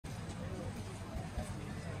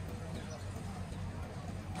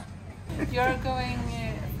You're going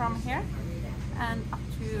from here and up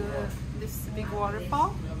to this big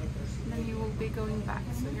waterfall. And then you will be going back.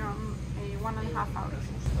 So you're on a 1.5 hour.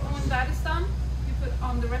 When that is done, you put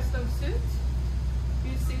on the rest of the suit.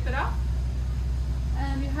 You zip it up.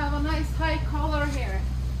 And you have a nice high collar here.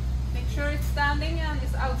 Make sure it's standing and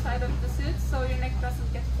it's outside of the suit so your neck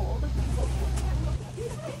doesn't get cold.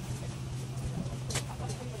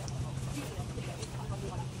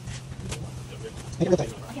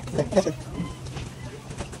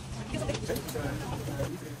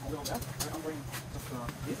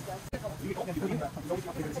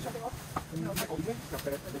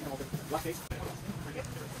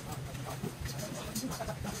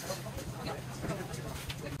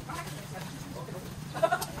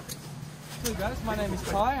 Hey guys, my name is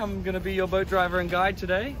Ty. I'm going to be your boat driver and guide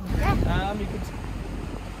today. Yeah. You can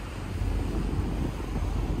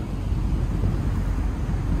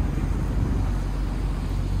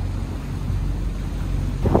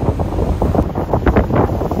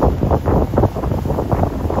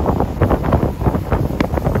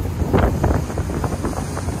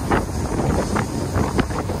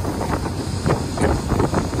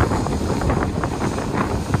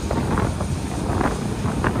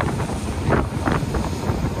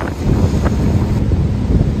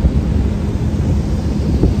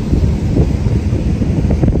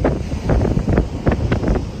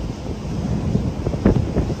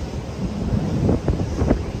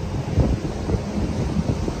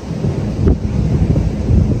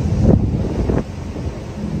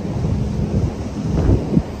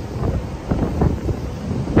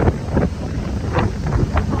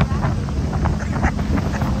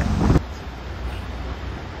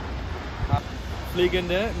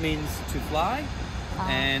Fliegende means to fly,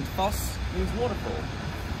 and Foss means waterfall.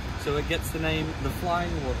 So it gets the name the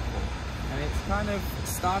Flying Waterfall. And it's kind of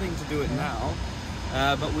starting to do it now,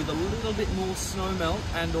 but with a little bit more snow melt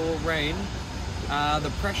and or rain,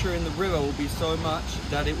 the pressure in the river will be so much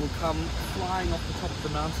that it will come flying off the top of the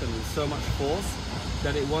mountain with so much force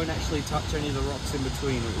that it won't actually touch any of the rocks in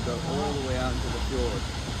between. It will go all the way out into the fjord.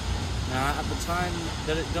 Now, at the time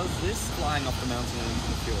that it does this, flying off the mountain and into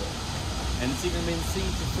the fjord. And it's even been seen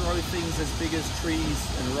to throw things as big as trees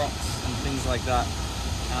and rocks and things like that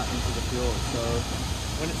out into the fjord. So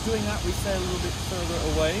when it's doing that, we stay a little bit further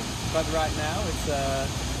away, but right now it's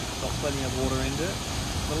got plenty of water into it.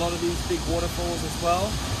 A lot of these big waterfalls as well,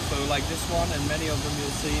 so like this one and many of them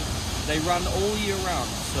you'll see, they run all year round.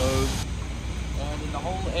 So in the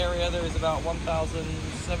whole area there is about 1,700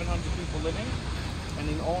 people living, and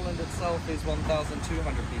in Åland itself is 1,200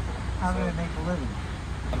 people. How do they make a living?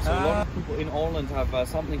 So a lot of people in Åland have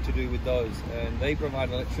something to do with those, and they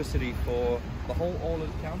provide electricity for the whole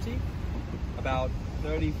Åland county, about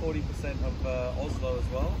 30–40% of Oslo as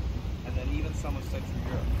well, and then even some of Central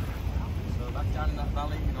Europe. So back down in that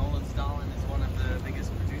valley in Ålandsdalen is one of the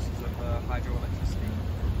biggest producers of hydroelectricity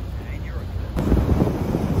in Europe.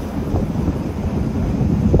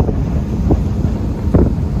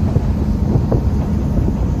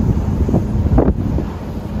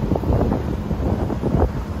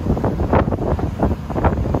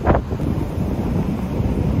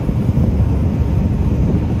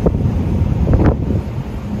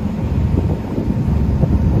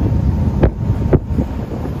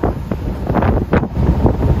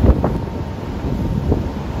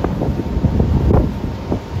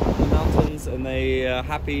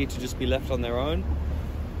 Happy to just be left on their own,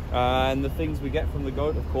 and the things we get from the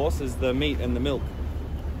goat, of course, is the meat and the milk.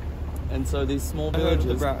 And so these small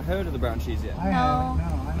villages. Heard of the brown cheese yet? I haven't, no.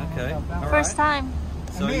 I don't know about that. First time.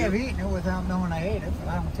 So I may have eaten it without knowing I ate it, but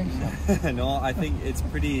I don't think so. No, I think it's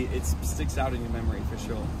pretty. It sticks out in your memory for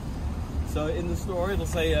sure. So in the story, it'll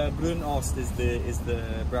say brunost is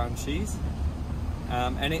the brown cheese,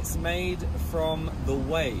 and it's made from the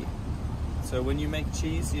whey. So when you make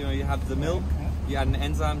cheese, you know, you have the milk. You add an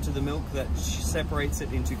enzyme to the milk that separates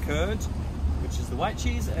it into curd, which is the white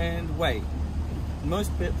cheese, and whey.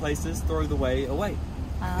 Most places throw the whey away.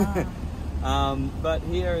 But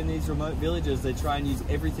here in these remote villages, they try and use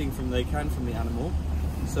everything they can from the animal.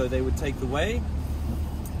 So they would take the whey,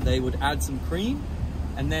 they would add some cream,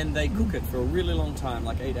 and then they cook it for a really long time,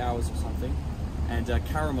 like 8 hours or something, and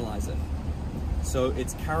caramelize it. So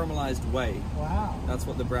it's caramelized whey. Wow. That's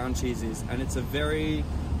what the brown cheese is, and it's a very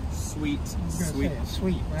sweet,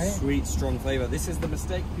 right? Sweet, strong flavor. This is the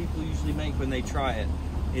mistake people usually make when they try it.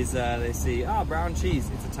 Is they see, brown cheese,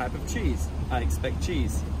 it's a type of cheese. I expect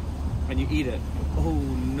cheese, and you eat it. Oh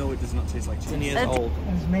no, it does not taste like cheese. 10 years old.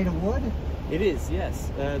 And it's made of wood? It is,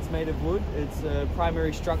 yes. It's made of wood. Its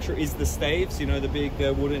primary structure is the staves. You know, the big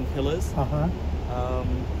wooden pillars.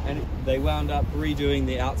 And they wound up redoing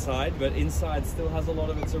the outside, but inside still has a lot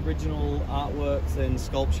of its original artworks and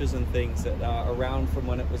sculptures and things that are around from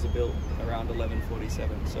when it was built around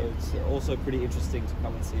 1147. So it's also pretty interesting to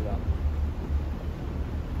come and see that.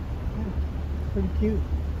 Pretty cute.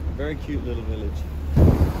 A very cute little village.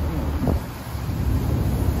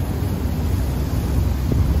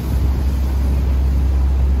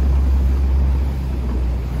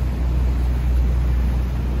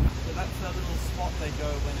 They go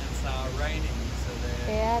when it's raining, so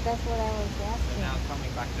they're, yeah, that's what I was asking. They're now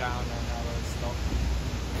coming back down and now they're stopped.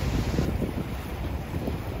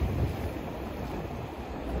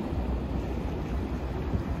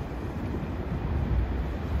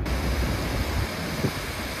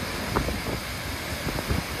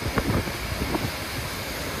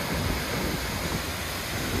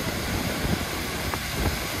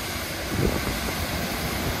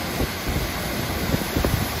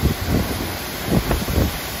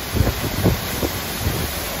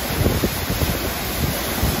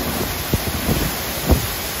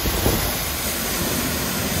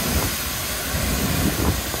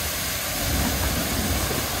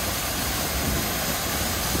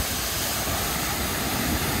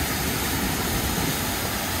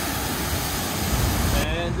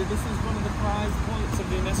 This is one of the prized points of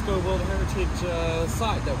the UNESCO World Heritage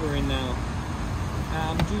site that we're in now.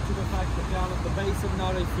 Due to the fact that down at the base of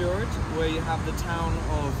Norway, where you have the town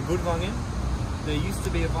of Gudvangen, there used to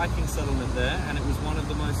be a Viking settlement there, and it was one of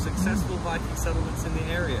the most successful Viking settlements in the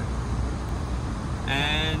area.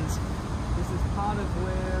 And this is part of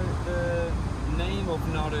where the name of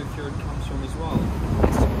Norway comes from as well.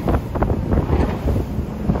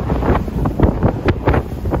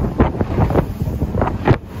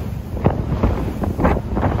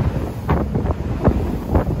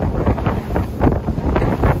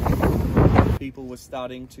 Were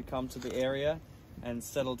starting to come to the area and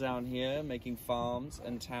settle down here, making farms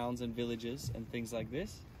and towns and villages and things like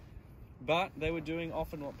this. But they were doing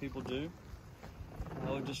often what people do.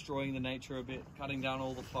 They were destroying the nature a bit, cutting down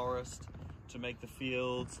all the forest to make the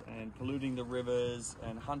fields and polluting the rivers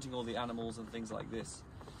and hunting all the animals and things like this.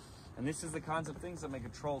 And this is the kinds of things that make a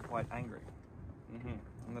troll quite angry.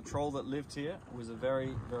 And the troll that lived here was a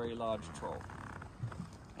very, very large troll.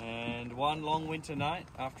 And one long winter night,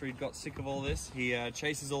 after he'd got sick of all this, he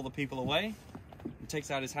chases all the people away, and takes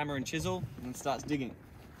out his hammer and chisel and starts digging.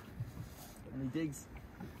 And he digs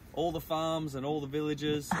all the farms and all the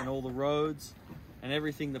villages and all the roads and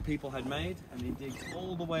everything the people had made, and he digs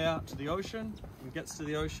all the way out to the ocean and gets to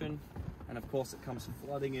the ocean, and of course it comes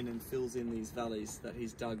flooding in and fills in these valleys that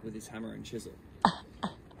he's dug with his hammer and chisel.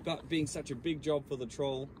 But being such a big job for the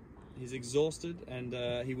troll, he's exhausted, and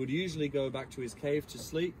he would usually go back to his cave to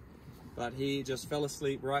sleep, but he just fell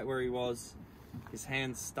asleep right where he was, his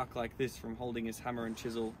hands stuck like this from holding his hammer and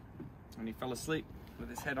chisel, and he fell asleep with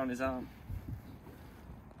his head on his arm.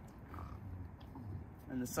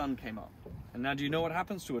 And the sun came up. And now do you know what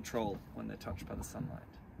happens to a troll when they're touched by the sunlight?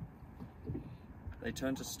 They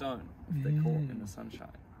turn to stone if they're caught in the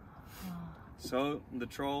sunshine. So the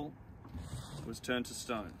troll was turned to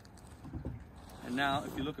stone. And now,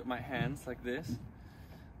 if you look at my hands like this,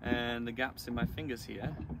 and the gaps in my fingers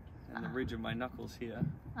here, and the ridge of my knuckles here,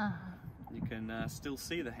 you can still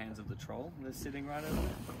see the hands of the troll. They're sitting right over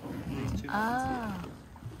there. These two hands here.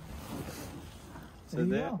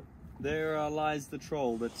 So there lies the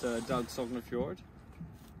troll that dug Sognefjord.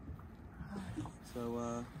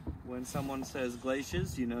 So when someone says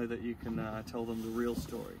glaciers, you know that you can tell them the real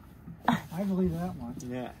story. I believe that one.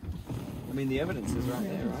 Yeah. I mean, the evidence is right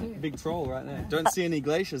there, right? Big troll right there. Don't see any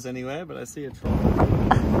glaciers anywhere, but I see a troll.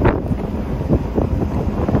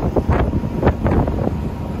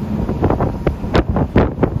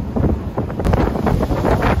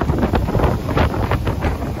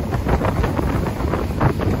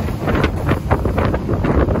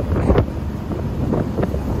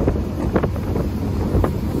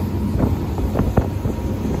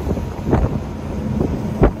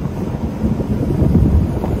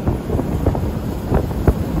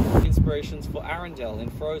 For Arendelle in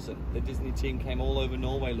Frozen. The Disney team came all over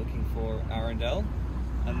Norway looking for Arendelle,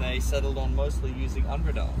 and they settled on mostly using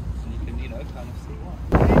Underdale, and you can, kind of see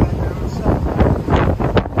why.